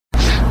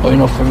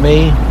Well, for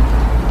me,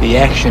 the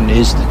action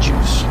is the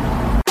juice.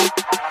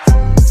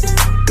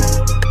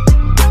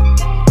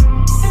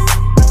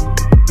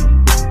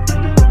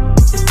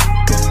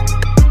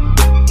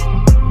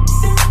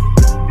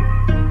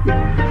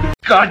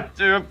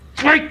 Goddamn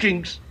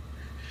Vikings!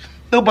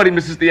 Nobody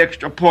misses the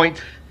extra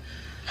point.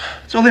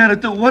 It's all they had to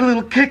do, one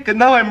little kick, and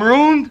now I'm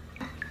ruined?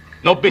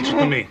 No bitch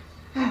to me.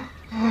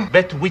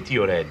 Bet with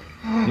your head.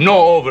 No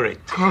over it.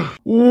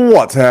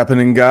 What's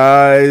happening,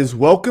 guys?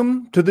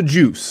 Welcome to The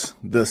Juice,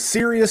 the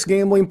serious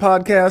gambling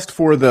podcast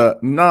for the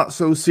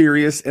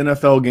not-so-serious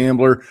NFL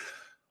gambler.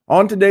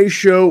 On today's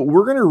show,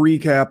 we're going to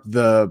recap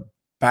the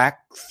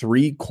back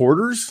three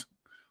quarters.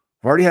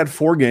 I've already had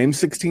 4 games,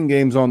 16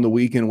 games on the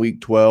week in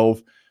Week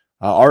 12.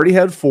 Already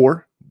had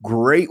 4.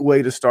 Great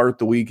way to start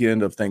the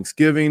weekend of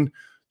Thanksgiving.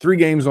 3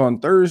 games on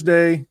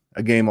Thursday,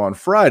 a game on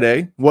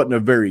Friday. Wasn't a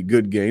very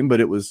good game,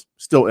 but it was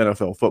still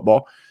NFL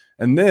football.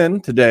 And then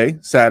today,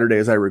 Saturday,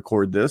 as I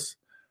record this,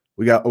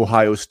 we got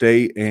Ohio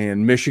State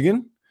and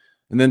Michigan.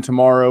 And then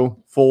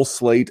tomorrow, full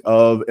slate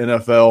of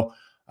NFL.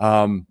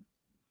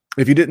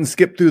 If you didn't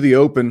skip through the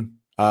open,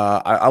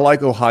 I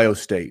like Ohio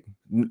State.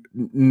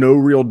 No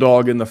real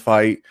dog in the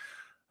fight.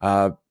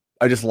 I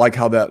just like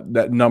how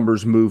that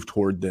numbers move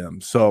toward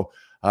them. So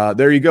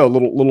there you go,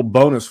 little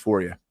bonus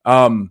for you.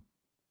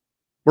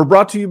 We're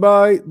brought to you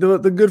by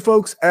the good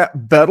folks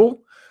at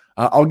Bettle.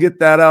 I'll get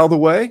that out of the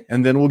way,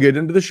 and then we'll get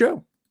into the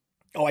show.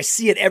 Oh, I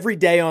see it every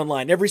day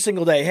online, every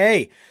single day.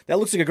 Hey, that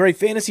looks like a great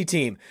fantasy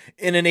team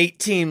in an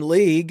 8-team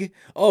league.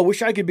 Oh,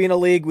 wish I could be in a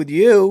league with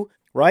you,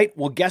 right?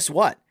 Well, guess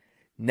what?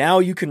 Now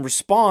you can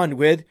respond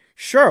with,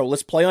 sure,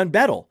 let's play on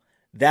Bettle.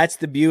 That's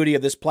the beauty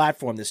of this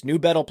platform. This new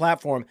Bettle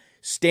platform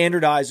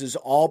standardizes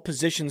all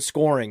position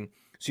scoring.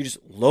 So you just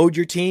load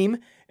your team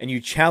and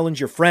you challenge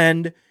your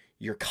friend,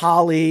 your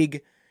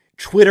colleague,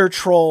 Twitter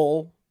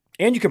troll,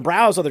 and you can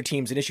browse other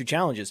teams and issue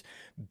challenges.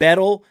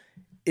 Bettle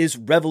is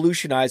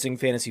revolutionizing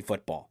fantasy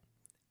football.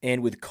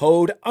 And with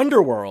code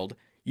UNDERWORLD,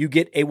 you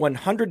get a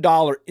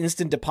 $100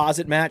 instant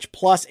deposit match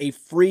plus a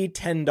free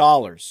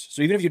 $10.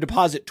 So even if you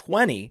deposit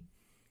 $20,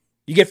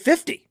 you get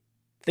 $50.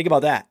 Think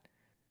about that.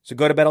 So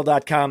go to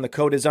Bettle.com. The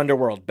code is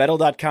UNDERWORLD.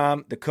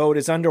 Bettle.com. The code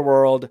is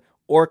UNDERWORLD.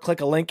 Or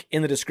click a link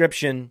in the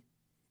description.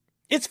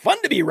 It's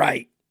fun to be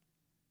right.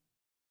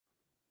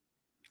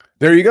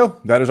 There you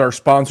go. That is our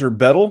sponsor,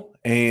 Bettle.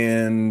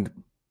 And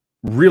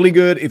really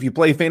good if you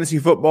play fantasy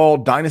football,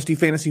 Dynasty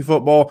Fantasy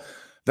Football.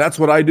 That's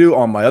what I do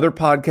on my other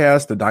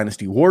podcast, the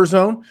Dynasty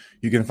Warzone.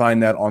 You can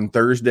find that on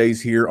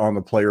Thursdays here on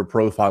the Player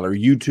Profiler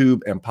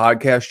YouTube and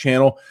podcast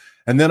channel.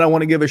 And then I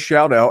want to give a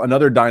shout out.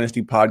 Another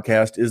Dynasty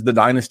podcast is The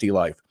Dynasty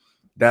Life.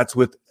 That's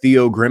with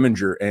Theo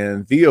Grimminger.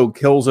 And Theo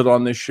kills it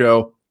on this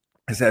show.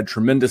 Has had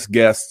tremendous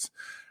guests.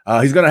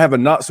 He's going to have a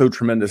not so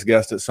tremendous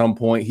guest at some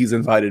point. He's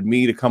invited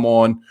me to come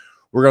on.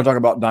 We're going to talk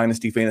about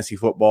Dynasty Fantasy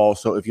Football.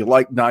 So if you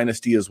like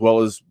Dynasty as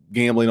well as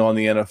gambling on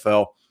the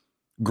NFL,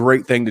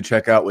 great thing to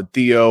check out with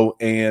Theo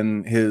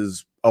and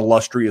his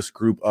illustrious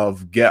group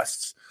of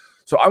guests.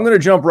 So I'm going to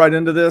jump right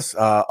into this.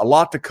 A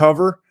lot to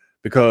cover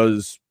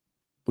because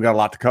we got a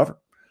lot to cover.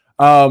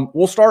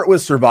 We'll start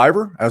with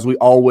Survivor, as we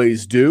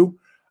always do.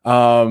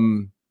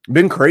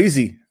 Been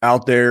crazy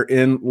out there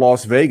in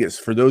Las Vegas.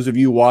 For those of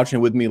you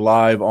watching with me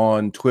live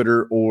on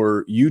Twitter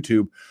or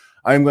YouTube,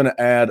 I'm going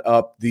to add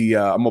up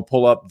I'm going to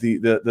pull up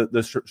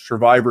the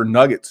Survivor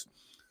nuggets.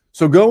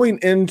 So going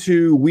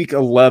into week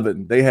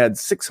 11, they had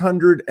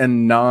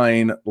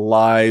 609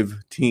 live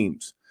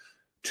teams.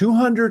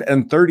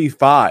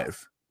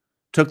 235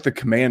 took the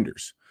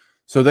Commanders.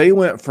 So they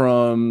went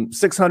from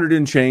 600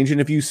 and change.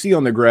 And if you see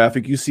on the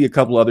graphic, you see a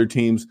couple other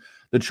teams.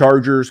 The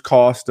Chargers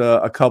cost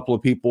a couple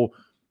of people.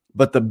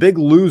 But the big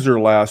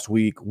loser last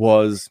week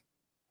was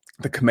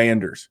the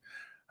Commanders.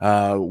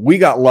 We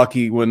got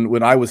lucky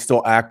when I was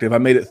still active. I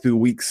made it through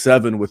week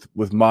 7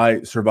 with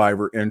my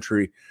Survivor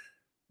entry.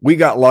 We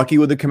got lucky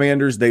with the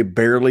Commanders. They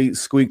barely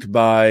squeaked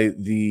by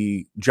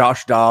the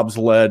Josh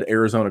Dobbs-led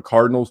Arizona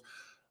Cardinals,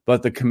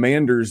 but the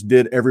Commanders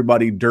did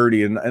everybody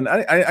dirty. And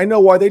I know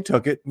why they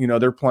took it. You know,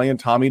 they're playing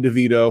Tommy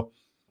DeVito,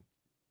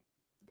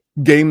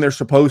 game they're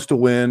supposed to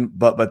win,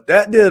 but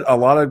that did a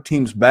lot of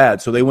teams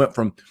bad. So they went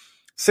from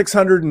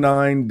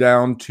 609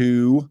 down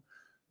to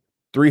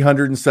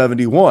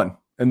 371.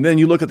 And then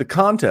you look at the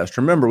contest.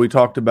 Remember, we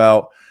talked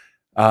about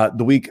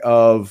the week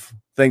of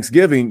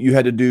Thanksgiving, you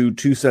had to do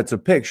 2 sets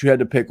of picks. You had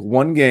to pick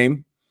one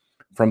game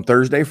from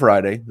Thursday,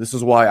 Friday. This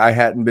is why I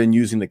hadn't been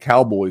using the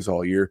Cowboys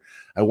all year.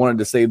 I wanted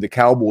to save the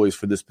Cowboys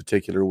for this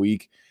particular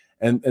week.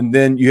 And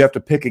then you have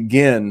to pick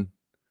again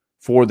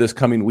for this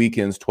coming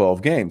weekend's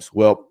 12 games.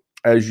 Well,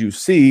 as you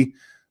see,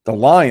 the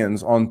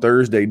Lions on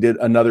Thursday did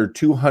another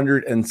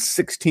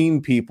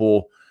 216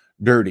 people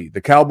dirty.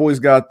 The Cowboys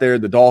got there.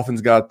 The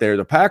Dolphins got there.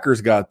 The Packers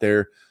got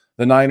there.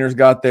 The Niners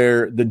got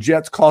there. The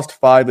Jets cost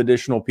 5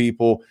 additional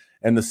people,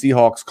 and the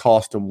Seahawks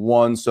cost them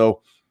 1.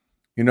 So,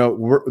 you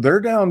know,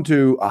 they're down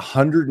to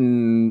 100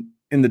 in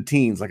the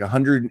teens, like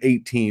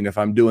 118, if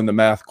I'm doing the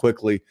math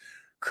quickly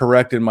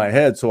correct in my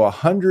head. So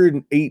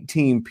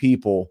 118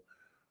 people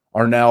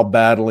are now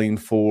battling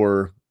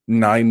for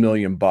 $9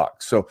 million.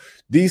 So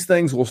these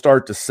things will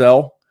start to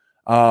sell.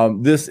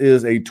 This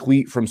is a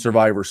tweet from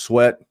Survivor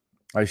Sweat.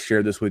 I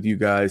share this with you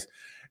guys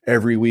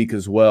every week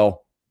as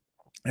well.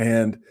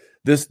 And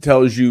this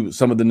tells you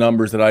some of the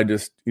numbers that I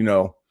just,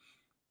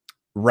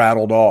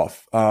 rattled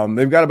off.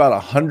 They've got about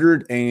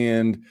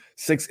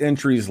 106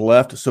 entries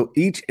left. So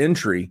each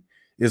entry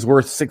is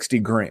worth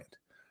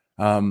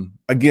 $60,000.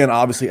 Again,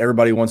 obviously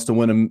everybody wants to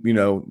win,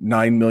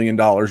 $9 million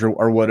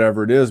or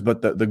whatever it is,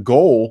 but the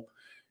goal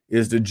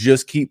is to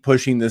just keep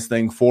pushing this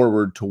thing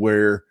forward to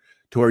where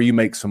you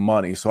make some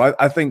money. So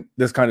I think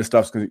this kind of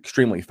stuff is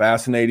extremely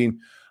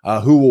fascinating.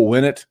 Who will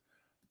win it?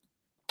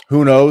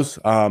 Who knows?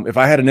 If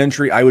I had an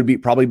entry, I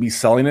would probably be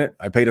selling it.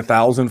 I paid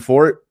 $1,000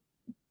 for it.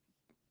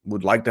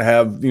 Would like to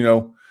have,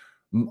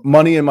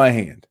 money in my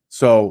hand.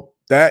 So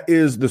that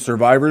is the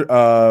Survivor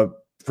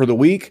for the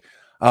week.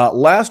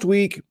 Last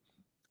week,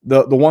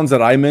 the ones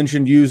that I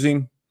mentioned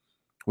using,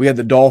 we had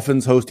the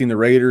Dolphins hosting the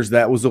Raiders.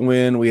 That was a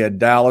win. We had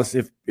Dallas.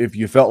 If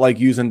you felt like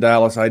using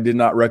Dallas, I did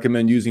not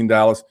recommend using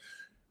Dallas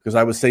because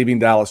I was saving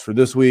Dallas for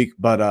this week.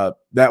 But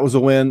that was a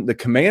win. The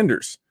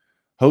Commanders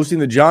hosting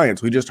the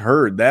Giants. We just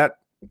heard that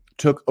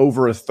took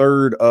over a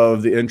third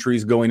of the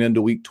entries going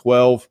into week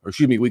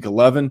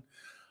 11.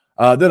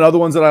 Then other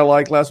ones that I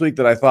liked last week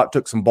that I thought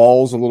took some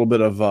balls, a little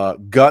bit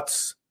of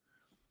guts.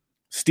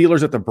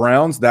 Steelers at the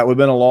Browns, that would have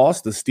been a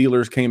loss. The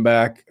Steelers came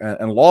back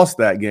and lost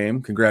that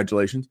game.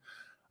 Congratulations.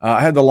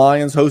 I had the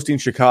Lions hosting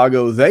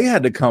Chicago. They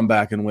had to come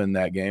back and win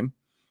that game.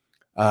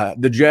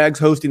 The Jags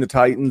hosting the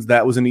Titans,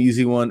 that was an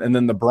easy one. And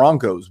then the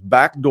Broncos,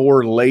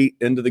 backdoor late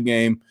into the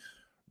game.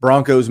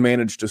 Broncos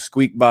managed to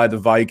squeak by the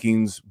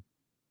Vikings.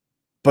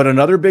 But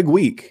another big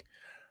week.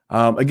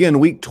 Again,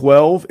 week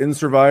 12 in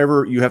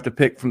Survivor, you have to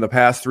pick from the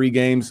past 3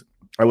 games.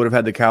 I would have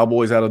had the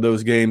Cowboys out of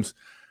those games.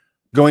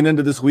 Going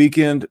into this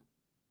weekend,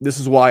 this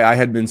is why I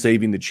had been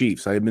saving the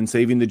Chiefs. I had been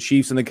saving the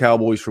Chiefs and the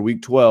Cowboys for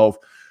week 12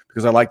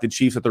 because I like the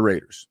Chiefs at the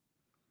Raiders.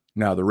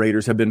 Now, the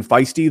Raiders have been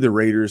feisty. The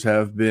Raiders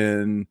have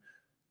been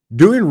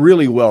doing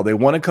really well. They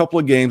won a couple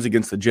of games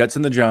against the Jets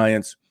and the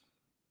Giants,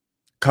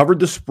 covered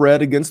the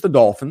spread against the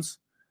Dolphins,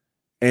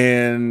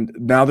 and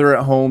now they're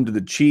at home to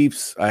the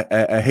Chiefs,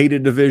 a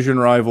hated division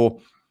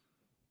rival.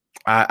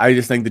 I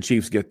just think the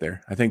Chiefs get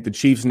there. I think the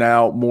Chiefs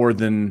now more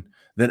than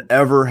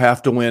ever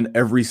have to win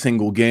every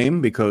single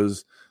game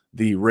because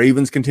the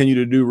Ravens continue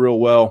to do real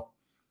well.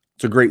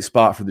 It's a great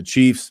spot for the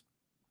Chiefs,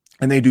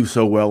 and they do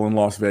so well in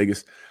Las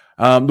Vegas.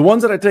 The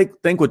ones that I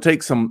think would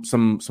take some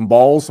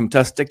balls, some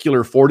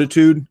testicular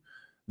fortitude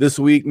this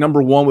week.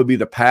 Number 1 would be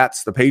the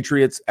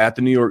Patriots at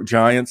the New York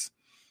Giants.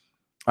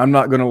 We're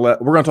going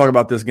to talk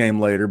about this game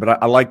later,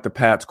 but I like the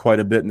Pats quite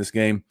a bit in this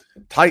game.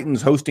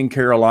 Titans hosting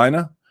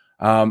Carolina.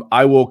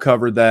 I will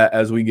cover that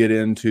as we get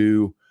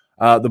into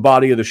the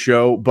body of the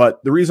show.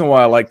 But the reason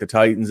why I like the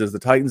Titans is the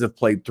Titans have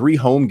played 3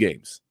 home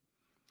games.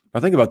 Now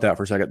think about that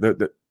for a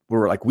second.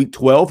 We're like week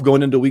 12,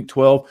 going into week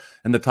 12,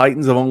 and the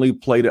Titans have only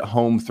played at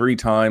home 3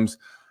 times.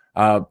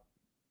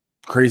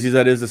 Crazy as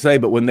that is to say,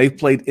 but when they've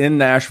played in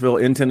Nashville,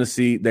 in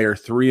Tennessee, they are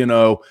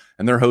 3-0,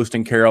 and they're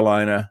hosting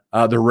Carolina.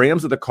 The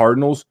Rams at the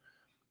Cardinals.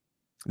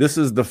 This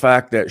is the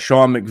fact that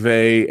Sean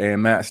McVay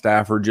and Matt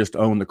Stafford just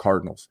own the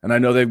Cardinals. And I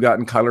know they've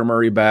gotten Kyler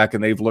Murray back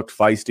and they've looked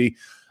feisty.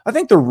 I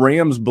think the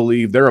Rams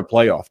believe they're a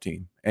playoff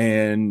team.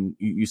 And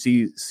you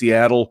see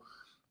Seattle,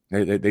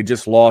 they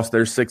just lost.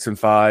 They're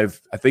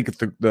 6-5. I think if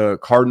the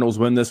Cardinals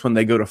win this one,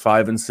 they go to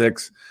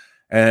 5-6.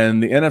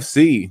 And the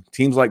NFC,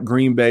 teams like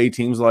Green Bay,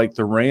 teams like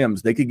the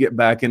Rams, they could get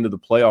back into the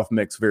playoff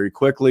mix very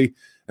quickly.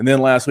 And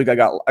then last week I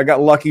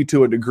got lucky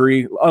to a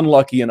degree,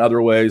 unlucky in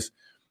other ways,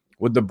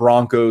 with the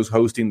Broncos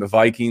hosting the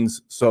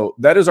Vikings. So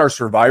that is our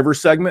Survivor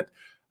segment.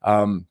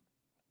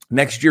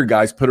 Next year,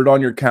 guys, put it on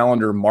your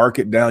calendar, mark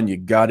it down. You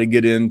got to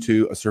get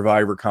into a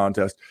Survivor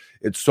contest.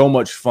 It's so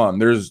much fun.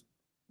 There's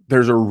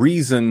a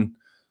reason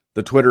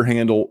the Twitter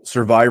handle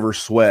Survivor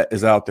Sweat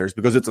is out there. It's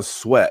because it's a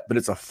sweat, but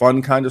it's a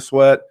fun kind of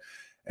sweat.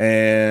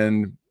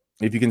 And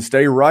if you can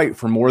stay right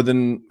for more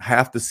than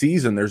half the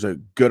season, there's a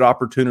good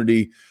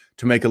opportunity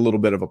to make a little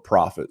bit of a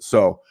profit.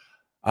 So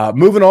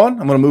moving on,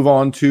 I'm going to move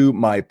on to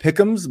my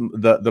pick'ems,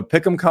 the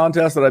pick'em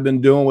contest that I've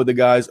been doing with the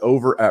guys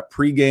over at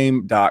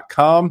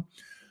pregame.com.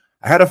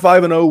 I had a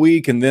 5-0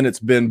 week, and then it's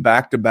been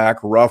back-to-back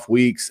rough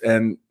weeks.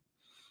 And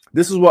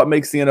this is what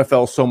makes the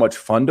NFL so much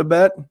fun to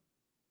bet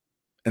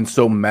and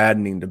so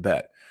maddening to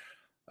bet.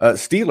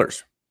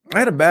 Steelers. I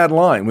had a bad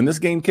line. When this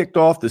game kicked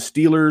off, the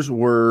Steelers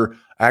were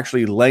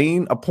actually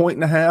laying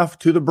 1.5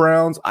 to the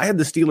Browns. I had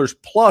the Steelers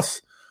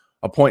plus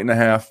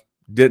 1.5.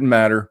 Didn't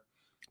matter.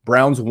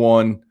 Browns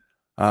won.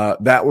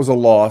 That was a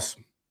loss.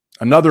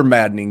 Another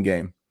maddening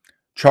game.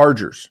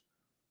 Chargers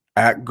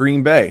at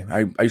Green Bay.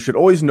 I should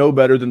always know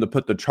better than to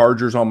put the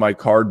Chargers on my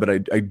card, but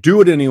I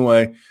do it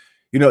anyway.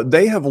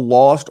 They have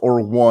lost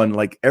or won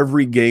like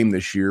every game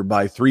this year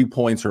by 3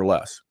 points or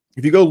less.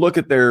 If you go look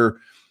at their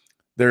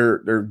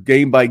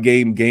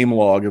game-by-game game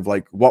log of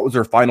like what was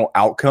their final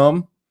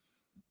outcome,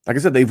 like I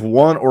said, they've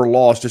won or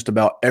lost just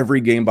about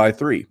every game by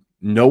 3.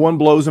 No one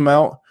blows them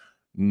out.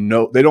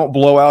 No, they don't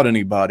blow out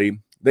anybody.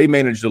 They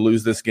managed to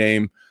lose this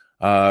game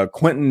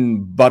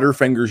Quentin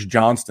Butterfingers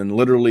Johnston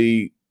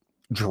literally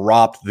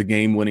dropped the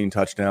game-winning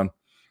touchdown.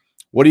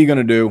 What are you going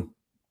to do?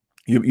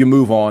 You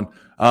move on.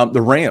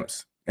 The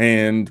Rams,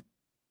 and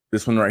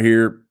this one right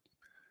here,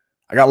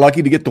 I got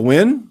lucky to get the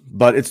win,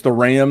 but it's the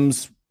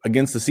Rams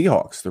against the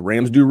Seahawks. The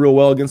Rams do real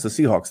well against the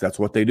Seahawks. That's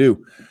what they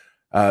do.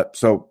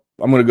 So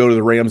I'm going to go to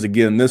the Rams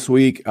again this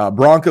week.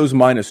 Broncos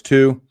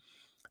 -2.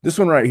 This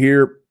one right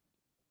here,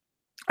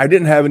 I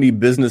didn't have any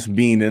business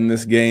being in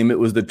this game. It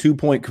was the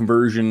 2-point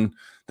conversion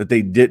that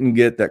they didn't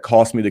get that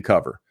cost me the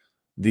cover.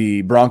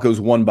 The Broncos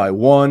won by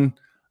 1.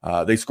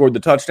 They scored the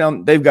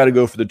touchdown. They've got to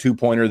go for the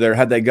 2-pointer there.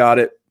 Had they got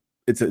it,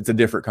 it's a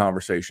different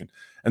conversation.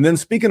 And then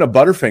speaking of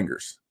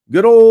Butterfingers,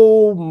 good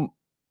old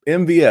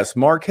MVS,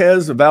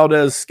 Marquez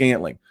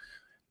Valdez-Scantling.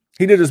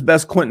 He did his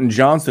best Quentin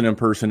Johnston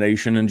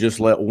impersonation and just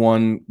let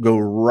one go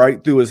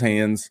right through his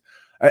hands.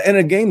 And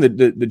a game that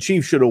the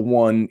Chiefs should have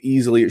won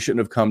easily. It shouldn't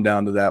have come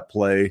down to that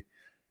play.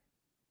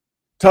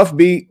 Tough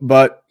beat,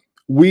 but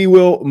we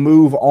will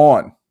move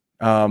on.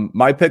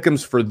 My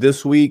pick'ems for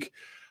this week,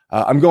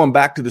 I'm going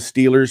back to the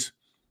Steelers.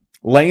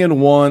 Laying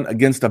 1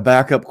 against a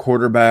backup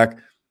quarterback.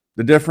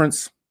 The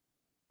difference,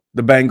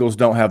 the Bengals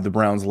don't have the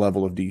Browns'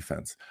 level of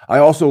defense. I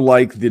also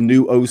like the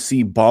new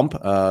OC bump.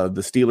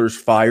 The Steelers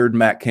fired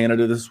Matt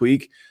Canada this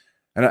week.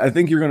 And I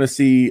think you're going to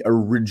see a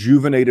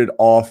rejuvenated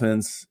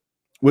offense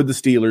with the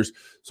Steelers.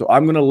 So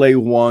I'm going to lay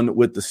 1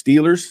 with the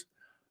Steelers.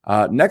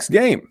 Next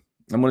game,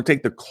 I'm going to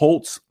take the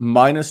Colts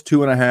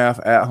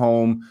 -2.5 at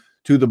home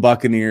to the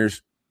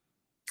Buccaneers.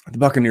 The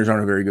Buccaneers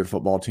aren't a very good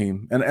football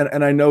team.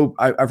 And I know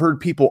I've heard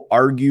people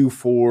argue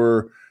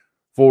for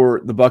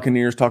the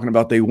Buccaneers, talking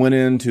about they went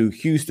into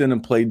Houston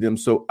and played them.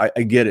 So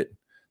I get it.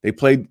 They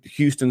played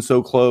Houston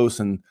so close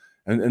and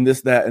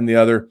this, that, and the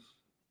other.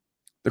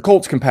 The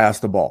Colts can pass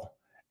the ball.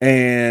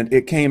 And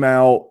it came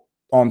out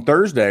on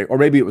Thursday, or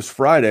maybe it was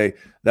Friday,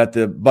 that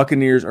the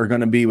Buccaneers are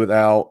going to be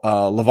without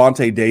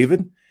Levante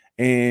David.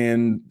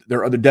 And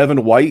the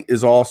Devin White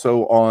is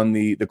also on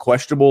the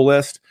questionable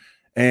list.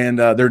 And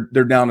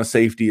they're down a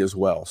safety as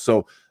well.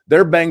 So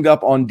they're banged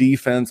up on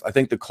defense. I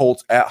think the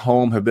Colts at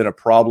home have been a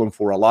problem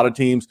for a lot of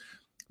teams.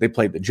 They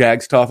played the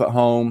Jags tough at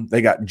home.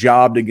 They got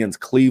jobbed against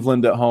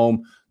Cleveland at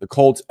home. The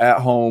Colts at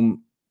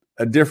home,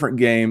 a different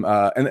game.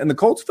 And the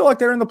Colts feel like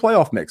they're in the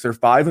playoff mix. They're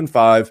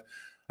 5-5.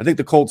 I think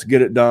the Colts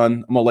get it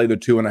done. I'm going to lay the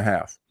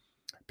 2.5.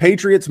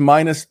 Patriots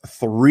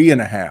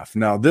 -3.5.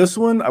 Now, this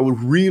one I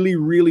would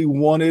really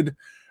wanted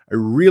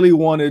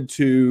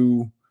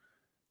to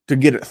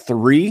get it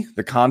 3.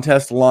 The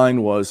contest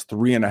line was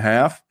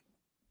 3.5.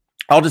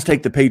 I'll just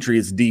take the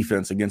Patriots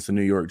defense against the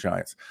New York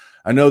Giants.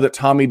 I know that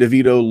Tommy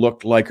DeVito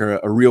looked like a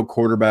real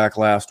quarterback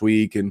last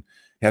week and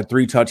had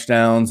 3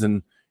 touchdowns,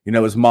 and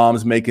his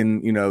mom's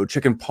making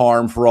chicken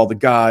parm for all the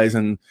guys,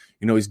 and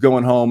he's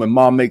going home and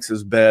mom makes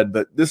his bed.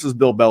 But this is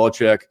Bill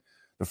Belichick.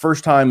 The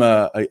first time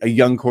a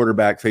young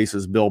quarterback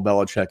faces Bill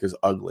Belichick is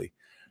ugly.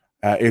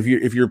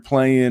 If you're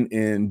playing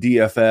in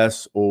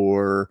DFS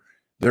or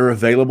they're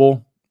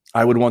available,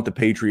 I would want the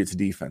Patriots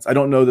defense. I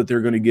don't know that they're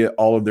going to get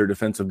all of their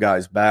defensive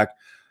guys back.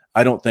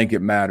 I don't think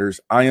it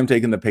matters. I am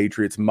taking the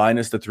Patriots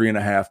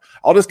 -3.5.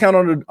 I'll just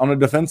count on a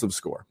defensive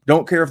score.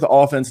 Don't care if the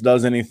offense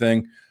does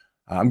anything.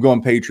 I'm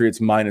going Patriots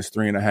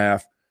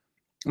 -3.5.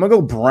 I'm going to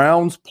go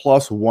Browns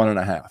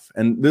 +1.5.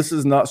 And this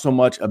is not so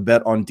much a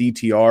bet on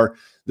DTR.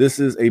 This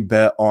is a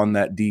bet on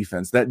that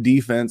defense. That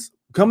defense,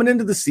 coming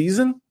into the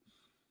season,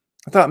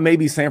 I thought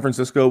maybe San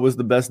Francisco was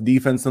the best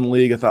defense in the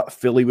league. I thought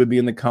Philly would be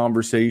in the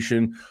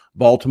conversation.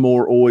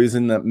 Baltimore always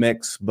in that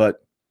mix.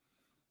 But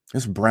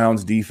this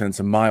Browns defense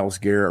and Myles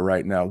Garrett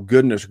right now,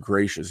 goodness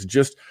gracious,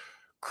 just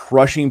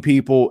crushing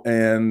people.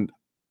 And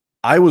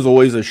I was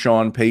always a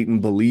Sean Payton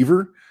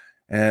believer,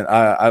 and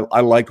I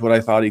liked what I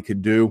thought he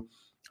could do.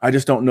 I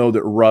just don't know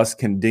that Russ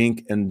can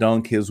dink and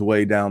dunk his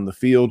way down the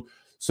field.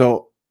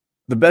 So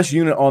the best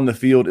unit on the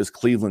field is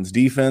Cleveland's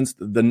defense.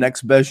 The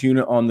next best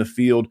unit on the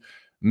field,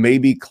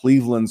 maybe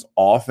Cleveland's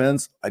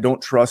offense. I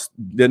don't trust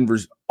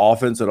Denver's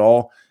offense at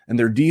all. And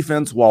their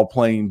defense, while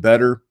playing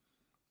better,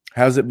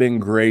 hasn't been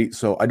great.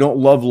 So I don't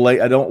love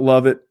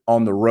it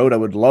on the road. I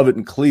would love it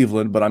in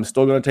Cleveland, but I'm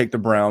still going to take the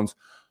Browns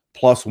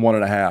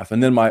 +1.5.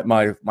 And then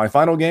my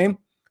final game,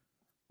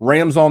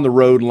 Rams on the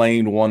road,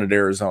 laying 1 at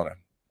Arizona.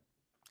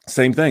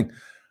 Same thing.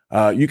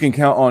 You can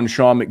count on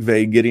Sean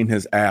McVay getting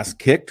his ass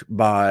kicked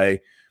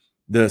by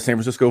the San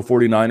Francisco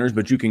 49ers,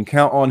 but you can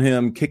count on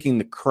him kicking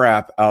the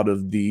crap out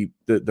of the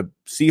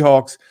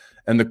Seahawks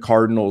and the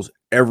Cardinals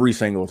every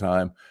single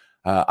time.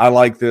 I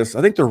like this.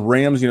 I think the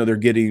Rams, they're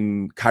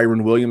getting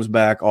Kyron Williams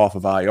back off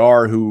of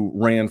IR, who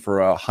ran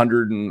for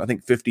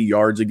 150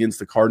 yards against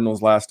the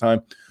Cardinals last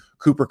time.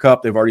 Cooper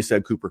Kupp, they've already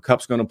said Cooper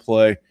Kupp's going to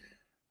play.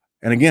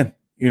 And again,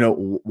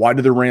 why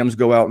did the Rams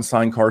go out and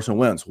sign Carson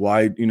Wentz?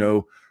 Why,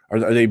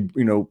 are they,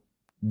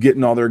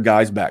 getting all their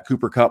guys back?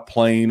 Cooper Kupp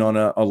playing on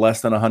a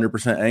less than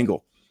 100%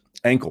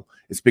 ankle.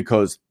 It's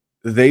because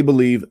they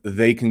believe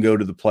they can go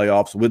to the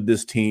playoffs with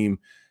this team.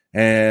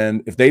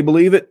 And if they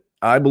believe it,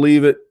 I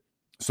believe it.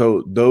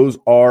 So those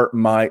are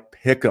my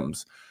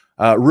pick'ems.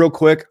 Real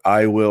quick,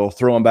 I will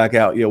throw them back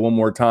out one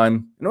more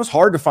time. It was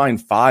hard to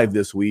find 5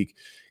 this week,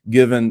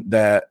 given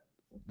that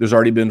there's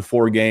already been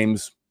 4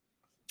 games.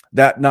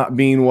 That not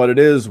being what it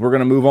is, we're going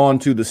to move on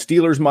to the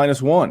Steelers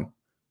 -1,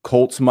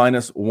 Colts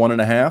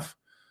 -1.5,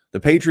 the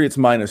Patriots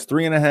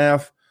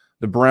 -3.5,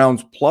 the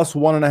Browns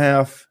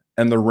 +1.5,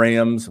 and the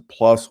Rams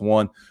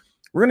 +1.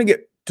 We're going to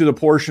get to the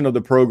portion of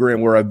the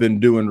program where I've been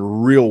doing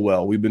real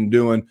well. We've been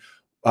doing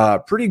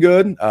pretty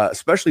good,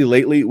 especially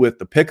lately with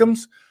the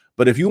pick'ems.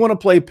 But if you want to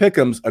play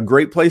pick'ems, a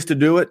great place to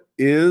do it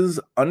is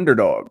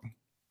Underdog.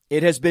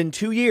 It has been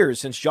 2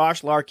 years since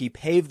Josh Larkey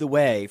paved the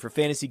way for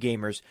fantasy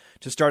gamers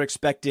to start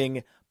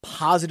expecting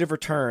positive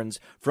returns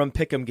from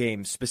pick'em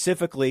games,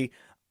 specifically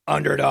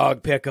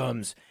Underdog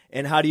pick'ems.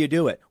 And how do you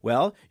do it?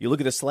 Well, you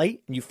look at a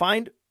slate and you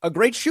find a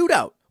great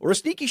shootout or a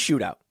sneaky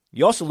shootout.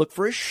 You also look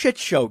for a shit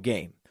show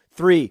game.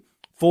 3,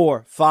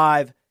 4,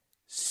 5,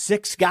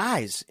 6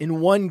 guys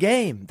in one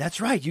game. That's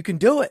right. You can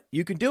do it.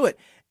 You can do it.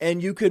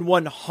 And you can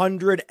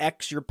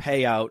 100x your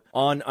payout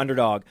on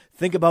Underdog.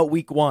 Think about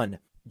week 1.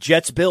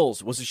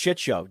 Jets-Bills was a shit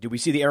show. Did we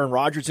see the Aaron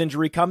Rodgers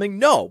injury coming?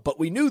 No, but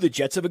we knew the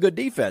Jets have a good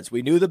defense.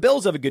 We knew the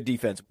Bills have a good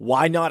defense.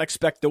 Why not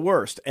expect the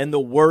worst? And the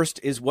worst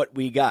is what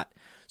we got.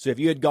 So if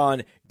you had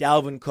gone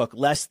Dalvin Cook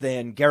less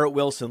than, Garrett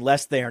Wilson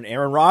less than,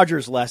 Aaron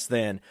Rodgers less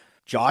than,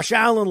 Josh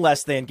Allen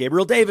less than,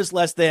 Gabriel Davis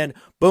less than,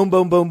 boom,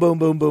 boom, boom, boom,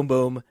 boom, boom,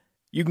 boom,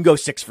 you can go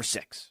 6 for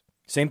 6.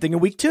 Same thing in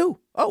week 2.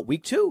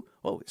 Week 2.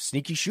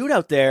 Sneaky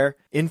shootout there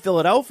in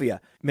Philadelphia.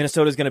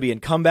 Minnesota's going to be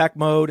in comeback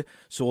mode,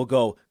 so we'll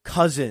go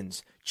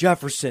Cousins,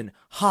 Jefferson,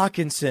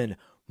 Hawkinson,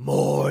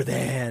 more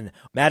than,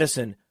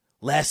 Madison,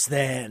 less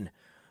than,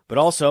 but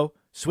also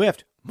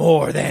Swift,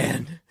 more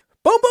than.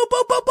 Boom, boom,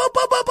 boom, boom, boom,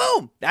 boom, boom,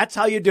 boom. That's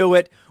how you do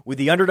it with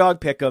the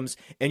Underdog Pick'ems,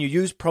 and you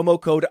use promo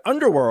code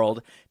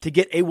Underworld to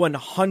get a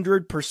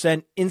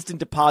 100% instant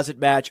deposit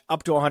match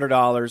up to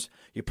 $100.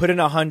 You put in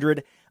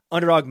 $100,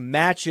 Underdog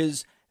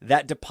matches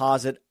that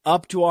deposit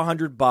up to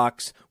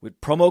 $100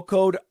 with promo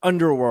code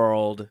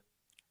Underworld.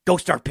 Go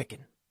start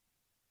picking.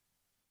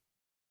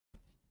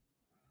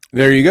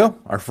 There you go.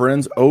 Our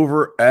friends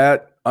over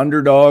at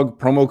Underdog,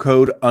 promo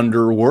code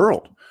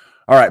Underworld.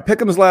 All right,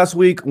 Pick'ems last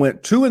week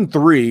went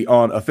 2-3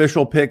 on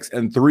official picks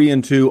and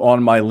 3-2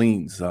 on my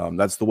leans.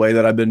 That's the way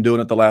that I've been doing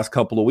it the last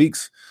couple of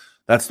weeks.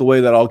 That's the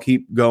way that I'll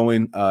keep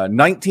going.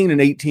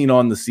 19-18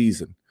 on the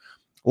season.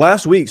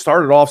 Last week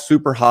started off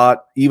super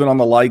hot, even on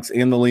the likes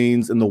and the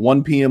leans. In the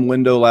 1 p.m.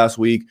 window last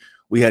week,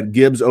 we had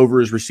Gibbs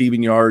over his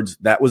receiving yards.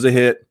 That was a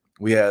hit.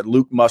 We had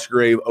Luke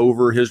Musgrave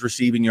over his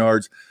receiving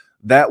yards.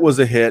 That was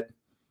a hit.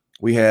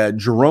 We had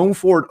Jerome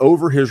Ford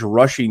over his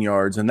rushing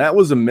yards, and that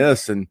was a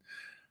miss. And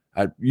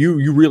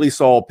you really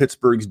saw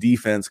Pittsburgh's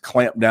defense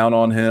clamp down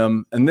on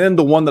him. And then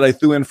the one that I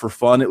threw in for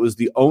fun, it was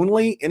the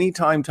only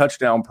anytime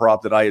touchdown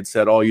prop that I had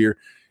said all year.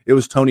 It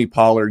was Tony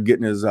Pollard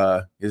getting his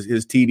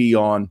TD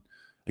on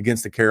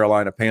against the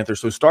Carolina Panthers.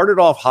 So started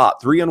off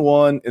hot,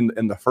 3-1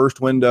 in the first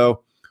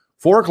window.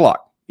 4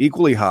 o'clock,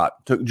 equally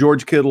hot. Took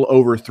George Kittle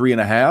over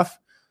 3.5.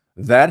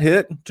 That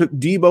hit. Took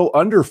Debo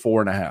under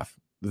 4.5.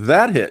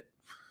 That hit.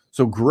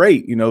 So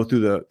great,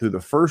 through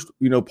the first,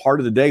 part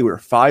of the day, we were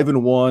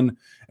 5-1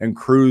 and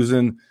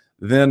cruising.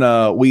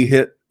 Then we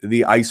hit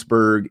the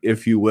iceberg,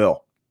 if you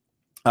will.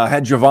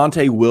 Had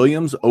Javonte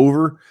Williams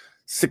over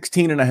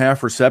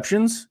 16.5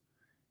 receptions.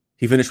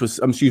 He finished with,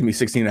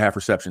 16.5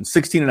 receptions,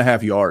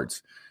 16.5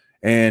 yards,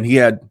 and he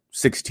had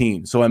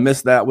 16. So I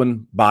missed that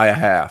one by a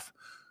half.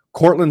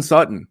 Cortland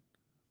Sutton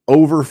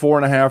over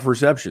 4.5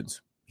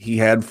 receptions. He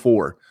had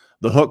 4.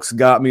 The hooks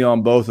got me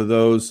on both of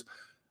those.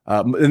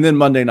 And then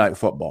Monday Night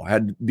Football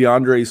had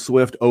DeAndre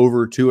Swift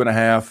over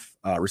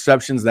 2.5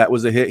 receptions. That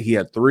was a hit. He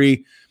had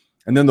 3.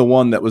 And then the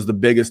one that was the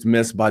biggest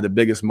miss by the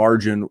biggest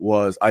margin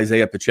was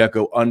Isaiah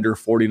Pacheco under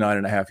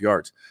 49.5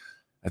 yards.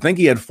 I think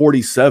he had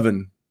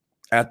 47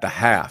 at the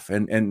half,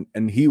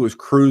 and he was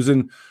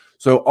cruising.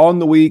 So on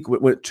the week,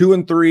 went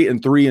 2-3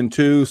 and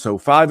 3-2. So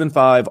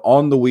 5-5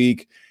 on the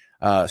week.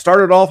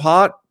 Started off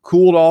hot,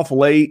 cooled off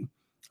late.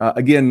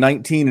 Again,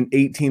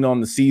 19-18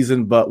 on the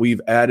season, but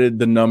we've added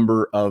the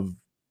number of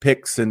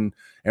picks and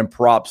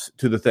props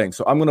to the thing.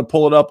 So I'm going to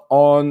pull it up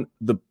on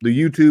the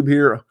YouTube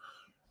here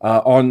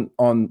on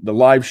the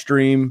live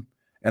stream,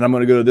 and I'm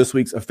going to go to this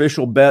week's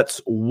official bets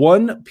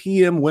 1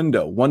 p.m.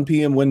 window. 1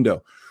 p.m.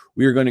 window.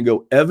 We are going to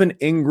go Evan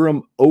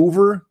Ingram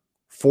over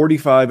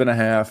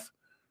 45.5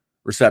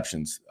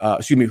 receptions. I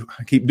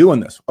keep doing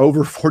this.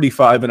 Over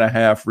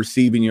 45.5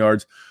 receiving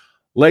yards.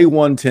 Lay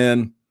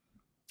 110.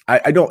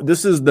 I don't.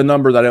 This is the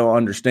number that I don't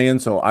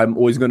understand, so I'm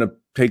always going to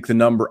take the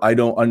number I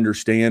don't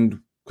understand,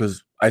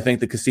 because I think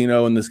the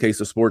casino, in this case,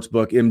 the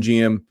sportsbook,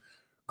 MGM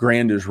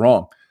Grand, is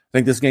wrong. I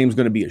think this game is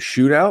going to be a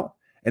shootout.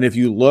 And if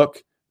you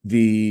look,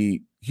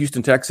 the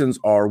Houston Texans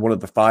are one of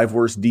the 5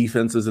 worst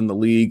defenses in the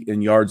league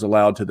in yards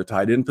allowed to the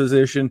tight end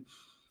position.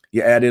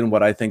 You add in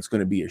what I think is going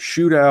to be a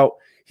shootout.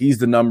 He's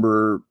the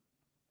number,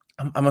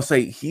 I'm going to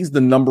say he's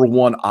the number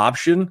 1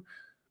 option,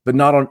 but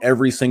not on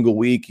every single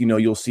week.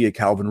 You'll see a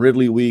Calvin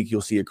Ridley week.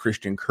 You'll see a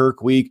Christian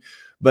Kirk week.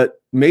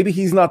 But maybe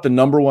he's not the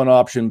number 1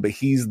 option, but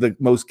he's the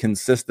most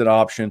consistent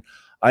option.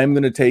 I am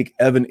going to take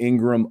Evan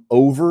Ingram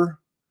over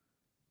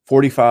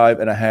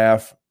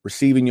 45.5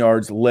 receiving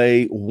yards,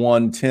 lay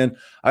 110.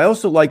 I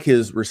also like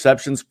his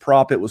receptions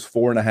prop. It was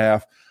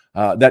 4.5.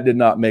 That did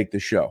not make the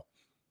show.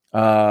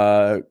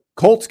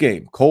 Colts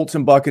game, Colts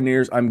and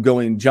Buccaneers. I'm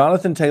going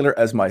Jonathan Taylor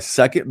as my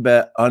second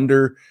bet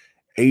under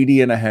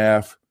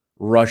 80.5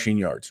 rushing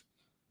yards.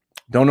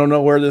 Don't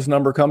know where this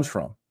number comes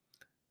from.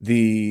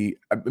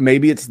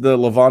 Maybe it's the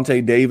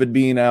Levante David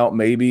being out.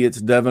 Maybe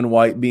it's Devin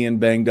White being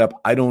banged up.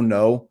 I don't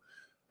know,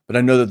 but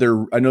I know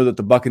that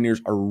the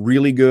Buccaneers are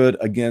really good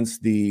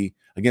against the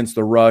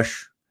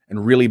rush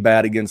and really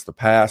bad against the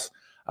pass.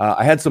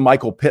 I had some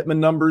Michael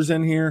Pittman numbers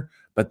in here,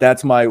 but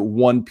that's my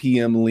 1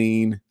 p.m.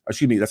 lean.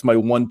 That's my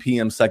 1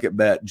 p.m. second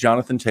bet.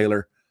 Jonathan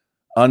Taylor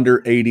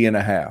under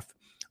 80.5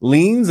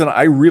 leans, and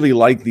I really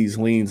like these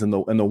leans in the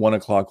 1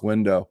 o'clock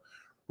window.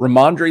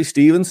 Ramondre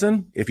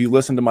Stevenson, if you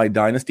listen to my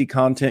Dynasty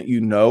content,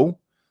 you know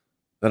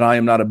that I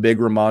am not a big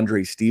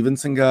Ramondre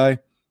Stevenson guy.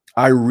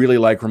 I really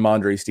like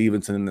Ramondre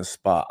Stevenson in this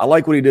spot. I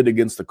like what he did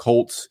against the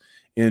Colts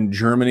in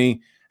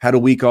Germany. Had a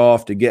week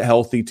off to get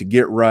healthy, to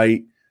get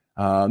right.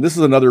 This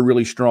is another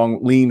really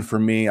strong lean for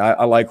me.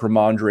 I like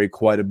Ramondre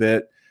quite a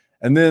bit.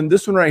 And then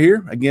this one right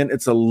here, again,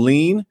 it's a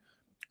lean.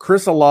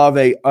 Chris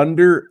Olave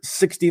under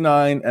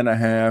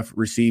 69.5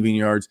 receiving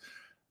yards.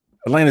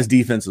 Atlanta's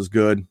defense is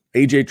good.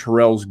 A.J.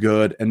 Terrell's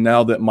good. And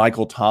now that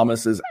Michael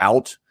Thomas is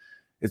out,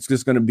 it's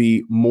just going to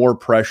be more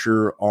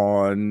pressure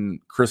on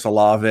Chris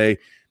Olave.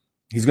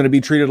 He's going to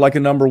be treated like a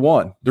number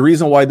one. The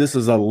reason why this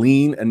is a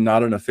lean and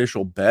not an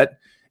official bet,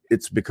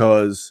 it's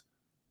because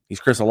he's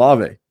Chris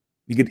Olave.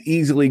 You could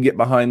easily get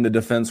behind the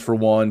defense for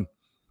one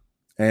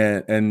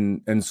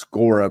and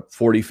score a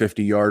 40,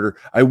 50 yarder.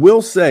 I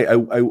will say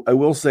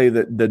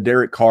that the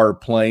Derek Carr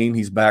playing,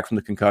 he's back from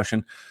the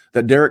concussion,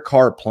 that Derek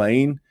Carr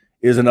playing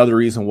is another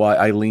reason why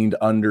I leaned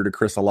under to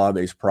Chris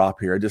Olave's prop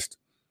here.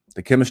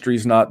 The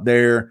chemistry's not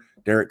there.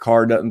 Derek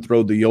Carr doesn't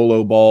throw the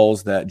YOLO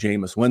balls that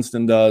Jameis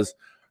Winston does.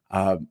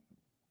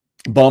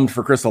 Bummed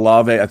for Chris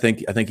Olave. I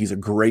think he's a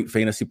great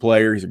fantasy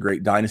player. He's a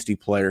great dynasty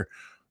player,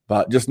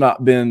 but just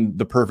not been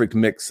the perfect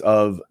mix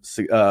of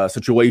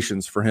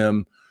situations for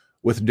him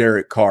with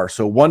Derek Carr.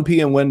 So 1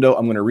 p.m. window,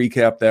 I'm going to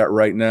recap that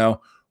right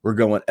now. We're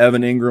going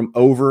Evan Ingram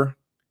over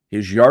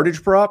his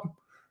yardage prop.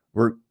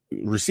 We're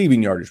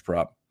receiving yardage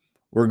prop.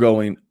 We're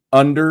going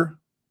under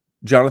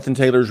Jonathan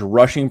Taylor's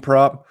rushing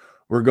prop.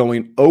 We're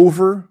going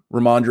over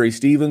Ramondre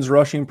Stevens'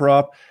 rushing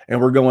prop. And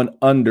we're going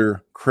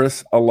under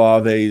Chris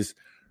Olave's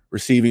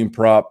receiving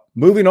prop.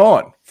 Moving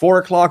on, 4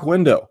 o'clock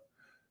window,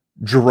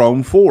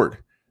 Jerome Ford.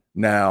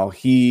 Now,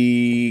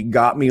 he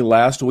got me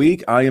last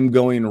week. I am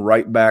going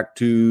right back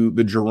to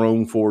the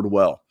Jerome Ford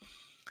well.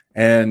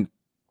 And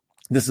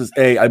this is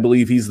I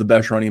believe he's the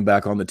best running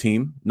back on the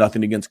team.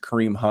 Nothing against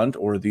Kareem Hunt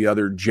or the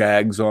other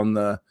Jags on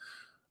the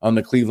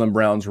Cleveland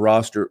Browns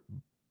roster.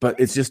 But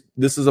it's just,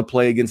 this is a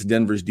play against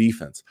Denver's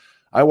defense.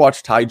 I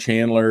watched Ty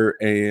Chandler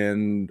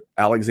and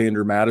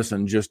Alexander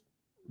Madison just,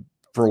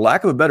 for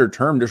lack of a better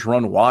term, just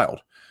run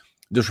wild.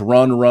 Just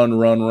run.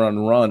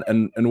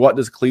 And what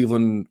does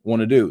Cleveland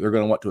want to do? They're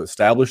going to want to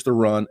establish the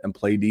run and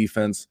play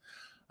defense.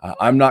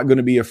 I'm not going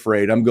to be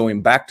afraid. I'm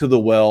going back to the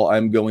well.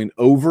 I'm going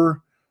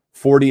over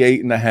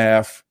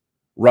 48.5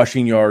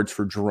 rushing yards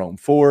for Jerome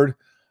Ford.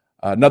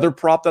 Another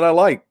prop that I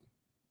like,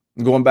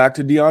 I'm going back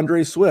to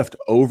DeAndre Swift,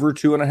 over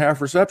 2.5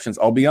 receptions.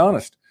 I'll be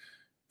honest.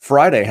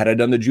 Friday, had I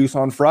done the juice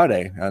on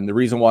Friday, and the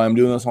reason why I'm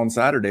doing this on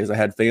Saturday is I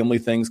had family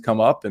things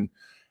come up and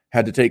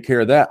had to take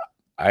care of that.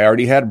 I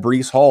already had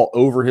Breece Hall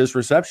over his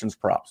receptions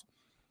props.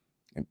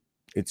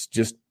 It's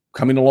just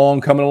coming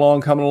along.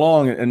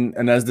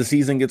 And as the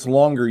season gets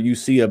longer, you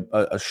see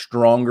a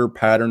stronger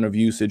pattern of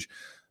usage.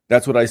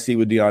 That's what I see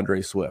with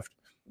DeAndre Swift.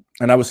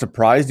 And I was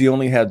surprised he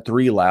only had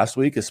 3 last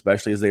week,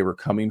 especially as they were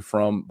coming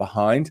from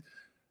behind.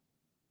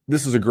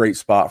 This is a great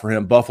spot for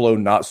him. Buffalo,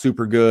 not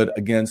super good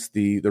against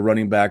the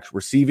running back's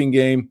receiving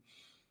game.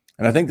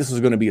 And I think this is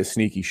going to be a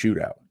sneaky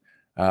shootout.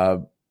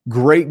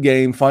 Great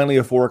game. Finally,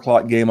 a 4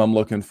 o'clock game I'm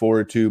looking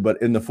forward to.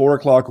 But in the 4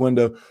 o'clock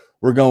window,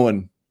 we're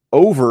going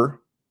over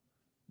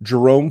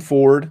Jerome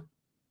Ford,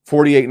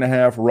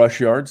 48.5 rush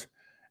yards.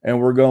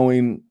 And we're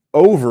going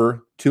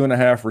over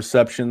 2.5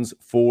 receptions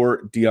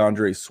for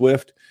DeAndre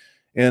Swift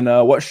in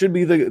what should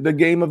be the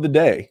game of the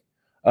day.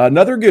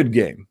 Another good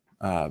game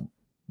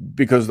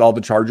because all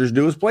the Chargers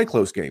do is play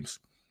close games.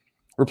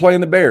 We're playing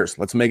the Bears.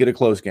 Let's make it a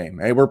close game.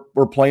 Hey,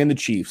 we're playing the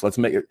Chiefs. Let's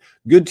make it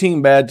good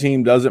team, bad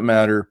team, doesn't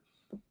matter.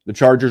 The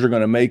Chargers are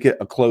going to make it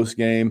a close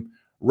game.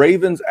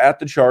 Ravens at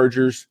the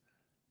Chargers.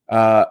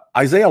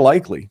 Isaiah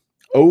Likely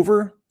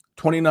over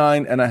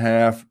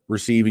 29.5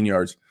 receiving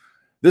yards.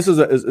 This is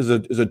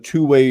a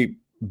two-way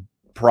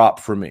prop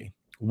for me.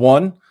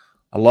 One,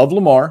 I love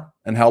Lamar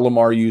and how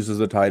Lamar uses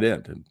the tight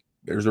end. And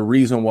there's a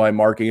reason why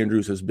Mark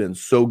Andrews has been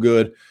so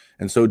good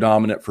and so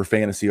dominant for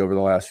fantasy over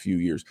the last few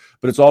years.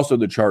 But it's also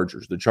the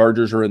Chargers. The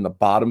Chargers are in the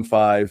bottom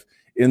 5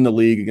 in the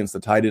league against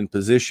the tight end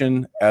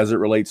position as it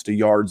relates to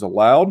yards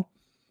allowed.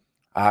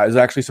 I was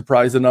actually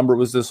surprised the number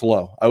was this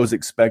low. I was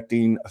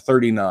expecting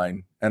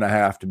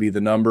 39.5 to be the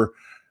number.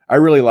 I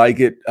really like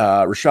it.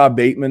 Rashad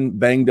Bateman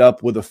banged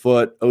up with a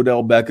foot.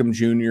 Odell Beckham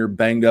Jr.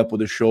 banged up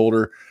with a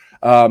shoulder.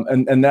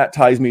 And that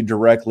ties me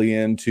directly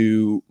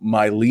into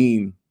my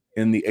lean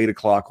in the 8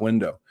 o'clock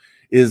window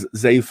is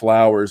Zay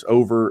Flowers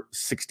over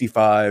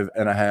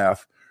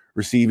 65.5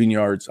 receiving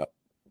yards.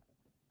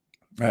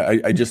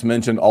 I just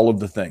mentioned all of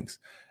the things.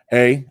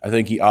 I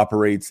think he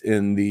operates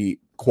in the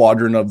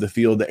quadrant of the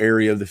field, the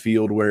area of the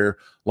field where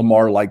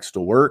Lamar likes to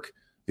work.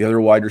 The other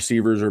wide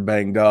receivers are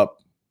banged up.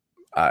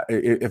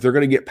 If they're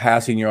going to get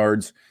passing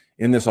yards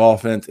in this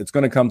offense, it's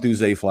going to come through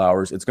Zay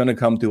Flowers. It's going to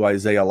come through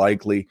Isaiah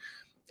Likely.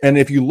 And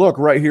if you look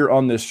right here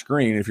on this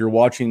screen, if you're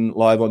watching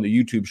live on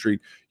the YouTube stream,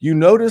 you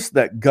notice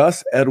that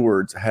Gus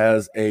Edwards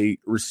has a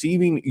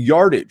receiving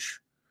yardage.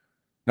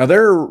 Now,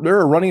 there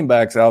are running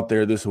backs out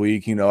there this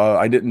week.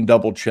 I didn't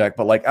double check,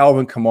 but like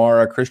Alvin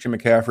Kamara, Christian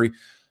McCaffrey,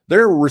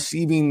 their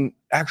receiving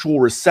actual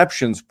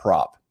receptions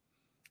prop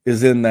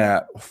is in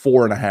that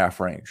 4.5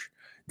 range.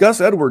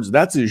 Gus Edwards,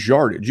 that's his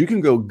yardage. You can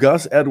go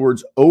Gus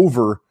Edwards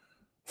over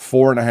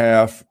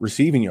 4.5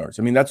 receiving yards.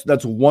 I mean,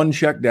 that's one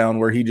check down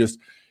where he just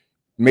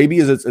maybe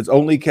is its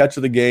only catch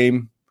of the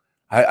game.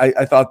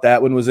 I thought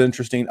that one was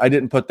interesting. I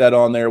didn't put that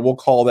on there. We'll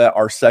call that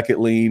our second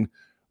lean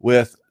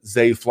with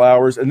Zay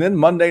Flowers. And then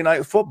Monday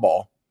Night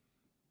Football.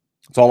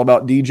 It's all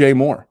about DJ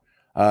Moore.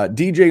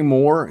 DJ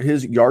Moore,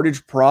 his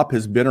yardage prop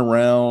has been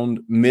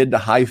around mid to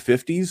high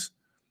 50s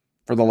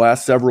for the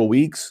last several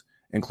weeks,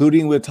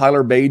 including with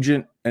Tyler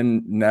Bagent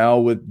and now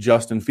with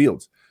Justin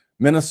Fields.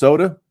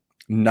 Minnesota,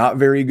 not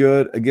very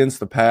good against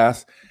the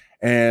pass.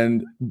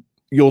 And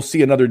you'll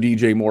see another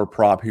DJ Moore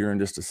prop here in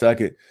just a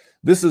second.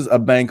 This is a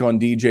bank on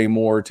DJ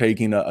Moore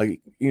taking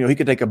he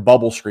could take a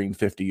bubble screen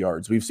 50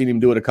 yards. We've seen him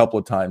do it a couple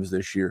of times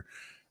this year.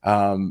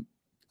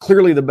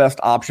 Clearly the best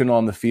option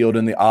on the field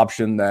and the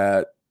option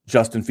that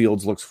Justin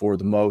Fields looks for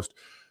the most.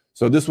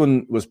 So this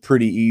one was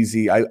pretty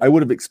easy. I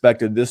would have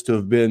expected this to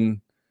have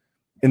been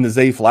in the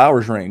Zay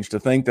Flowers range. To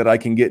think that I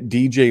can get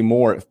DJ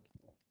Moore at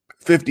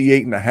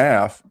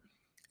 58.5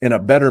 in a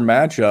better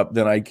matchup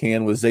than I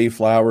can with Zay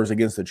Flowers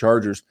against the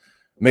Chargers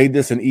made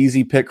this an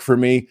easy pick for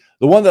me.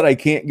 The one that I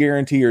can't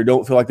guarantee or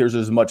don't feel like there's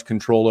as much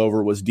control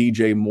over was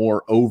DJ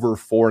Moore over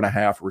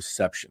 4.5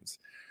 receptions.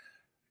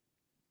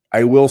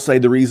 I will say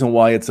the reason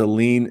why it's a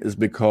lean is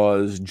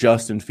because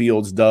Justin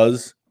Fields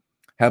does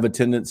have a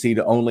tendency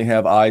to only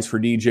have eyes for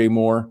DJ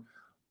Moore,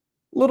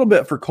 a little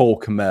bit for Cole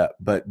Kmet,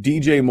 but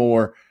DJ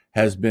Moore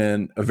has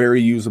been a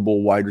very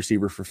usable wide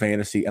receiver for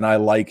fantasy, and I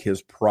like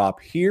his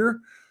prop here.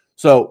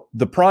 So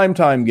the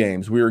primetime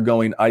games, we are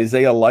going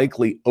Isaiah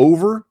Likely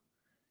over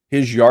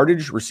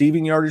his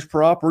receiving yardage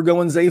prop. We're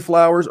going Zay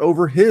Flowers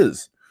over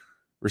his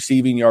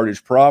receiving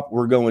yardage prop.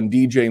 We're going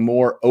DJ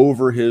Moore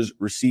over his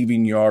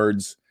receiving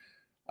yards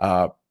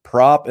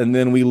prop. And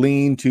then we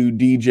lean to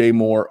DJ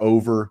Moore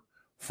over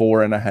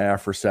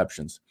 4.5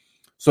 receptions.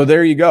 So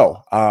there you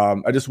go.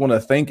 I just want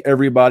to thank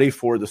everybody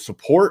for the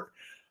support.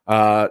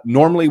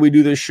 Normally we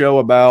do this show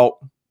about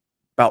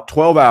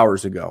 12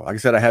 hours ago. Like I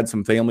said, I had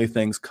some family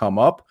things come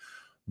up,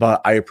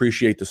 but I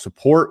appreciate the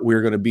support.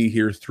 We're going to be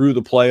here through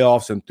the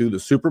playoffs and through the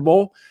Super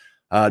Bowl.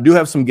 Do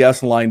have some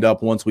guests lined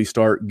up once we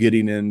start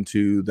getting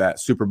into that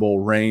Super Bowl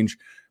range,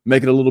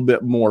 make it a little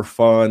bit more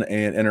fun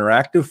and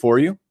interactive for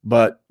you.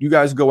 But you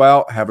guys go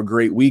out, have a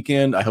great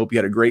weekend. I hope you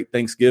had a great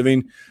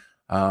Thanksgiving.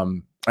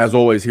 As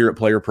always, here at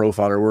Player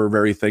Profiler, we're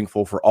very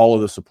thankful for all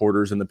of the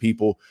supporters and the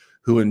people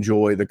who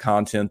enjoy the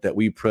content that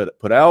we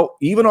put out.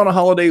 Even on a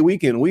holiday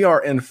weekend, we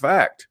are, in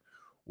fact,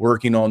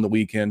 working on the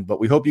weekend. But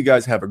we hope you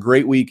guys have a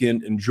great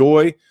weekend.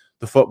 Enjoy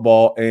the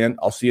football, and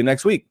I'll see you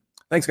next week.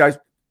 Thanks, guys.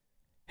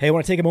 Hey, I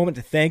want to take a moment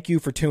to thank you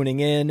for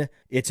tuning in.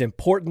 It's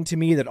important to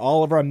me that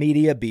all of our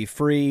media be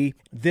free.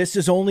 This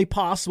is only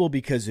possible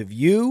because of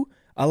you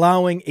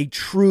allowing a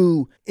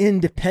true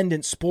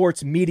independent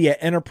sports media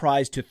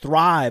enterprise to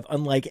thrive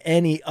unlike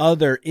any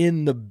other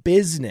in the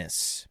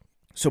business.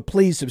 So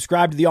please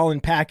subscribe to the All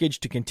In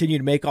Package to continue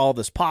to make all of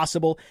this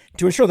possible,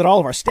 to ensure that all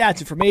of our stats,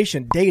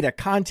 information, data,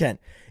 content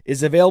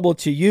is available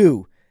to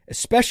you,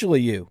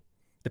 especially you,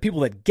 the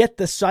people that get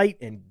the site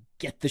and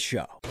get the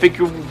show.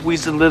 Figure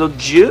we's a little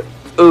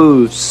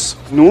juice.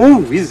 No,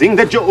 we sing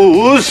the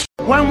juice.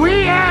 When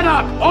we add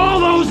up all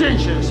those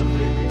inches,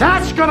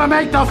 that's gonna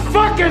make the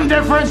fucking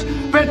difference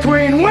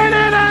between winning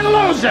and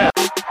losing.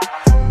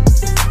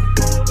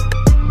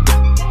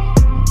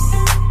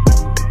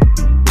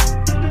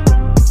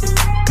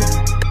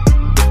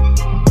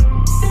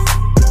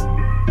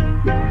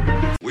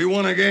 We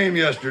won a game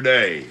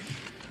yesterday.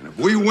 And if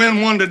we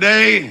win one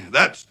today,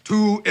 that's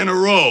 2 in a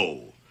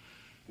row.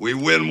 We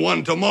win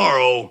one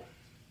tomorrow,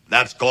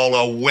 that's called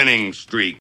a winning streak.